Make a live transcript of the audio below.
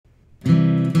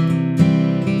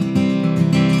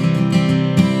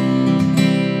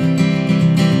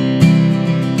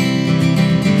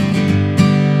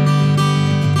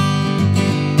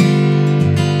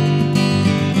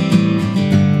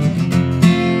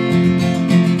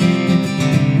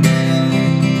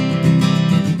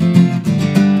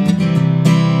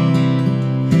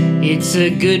It's a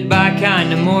goodbye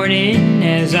kind of morning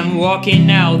as I'm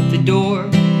walking out the door.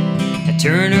 I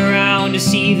turn around to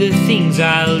see the things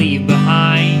I leave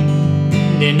behind,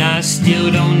 and I still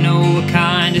don't know what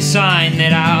kind of sign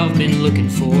that I've been looking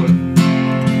for.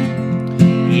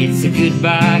 It's a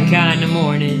goodbye kind of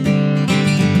morning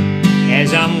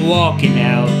as I'm walking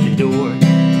out the door.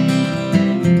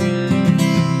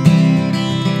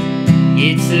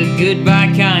 It's a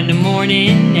goodbye kind of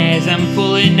morning as I'm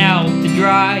pulling out the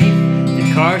drive.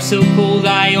 The car's so cold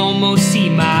I almost see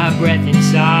my breath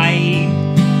inside,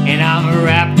 and I'm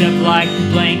wrapped up like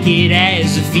a blanket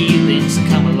as the feelings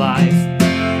come alive.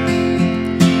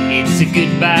 It's a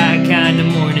goodbye kind of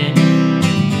morning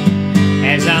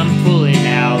as I'm pulling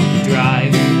out the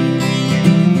drive.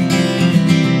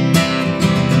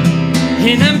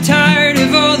 And I'm tired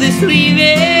of all this leaving,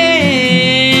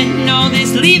 all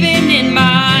this leaving in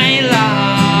my life.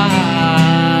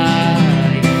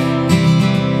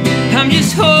 I'm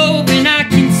just hoping I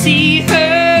can see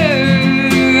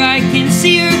her, I can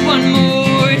see her one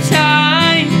more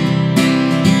time.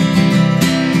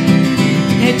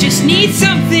 I just need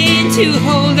something to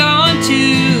hold on to.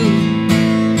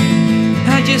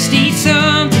 I just need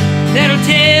something that'll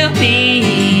tell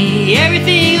me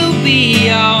everything will be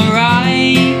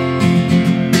alright.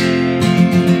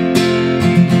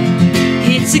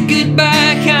 It's a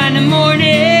goodbye kind of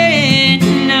morning,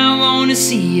 I wanna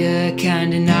see ya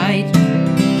kind of night.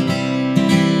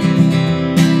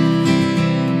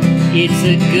 It's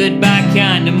a goodbye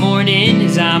kind of morning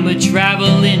as I'm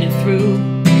a-traveling through.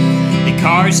 The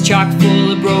car's chock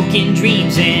full of broken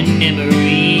dreams and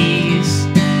memories,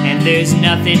 and there's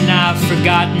nothing I've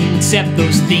forgotten except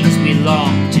those things we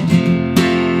long to do.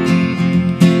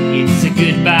 It's a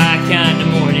goodbye kind of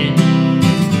morning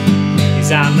as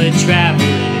I'm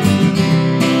a-traveling.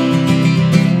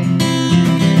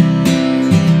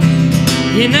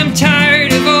 And I'm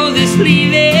tired of all this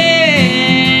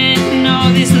leaving,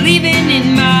 all this leaving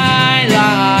in my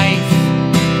life.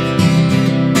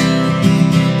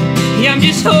 Yeah, I'm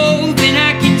just hoping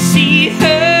I can see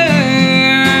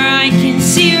her, I can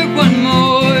see her one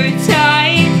more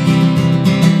time.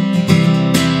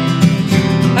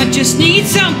 I just need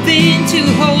something to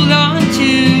hold on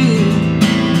to.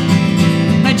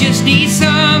 I just need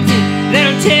something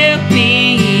that'll tell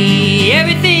me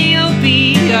everything will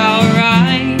be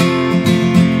alright.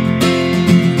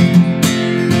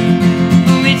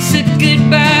 Oh, it's a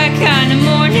goodbye kind of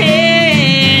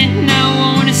morning, I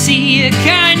wanna see you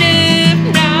kind of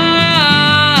night.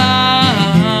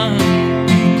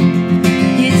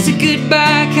 It's a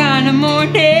goodbye kind of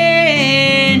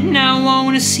morning, I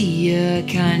wanna see you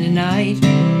kind of night.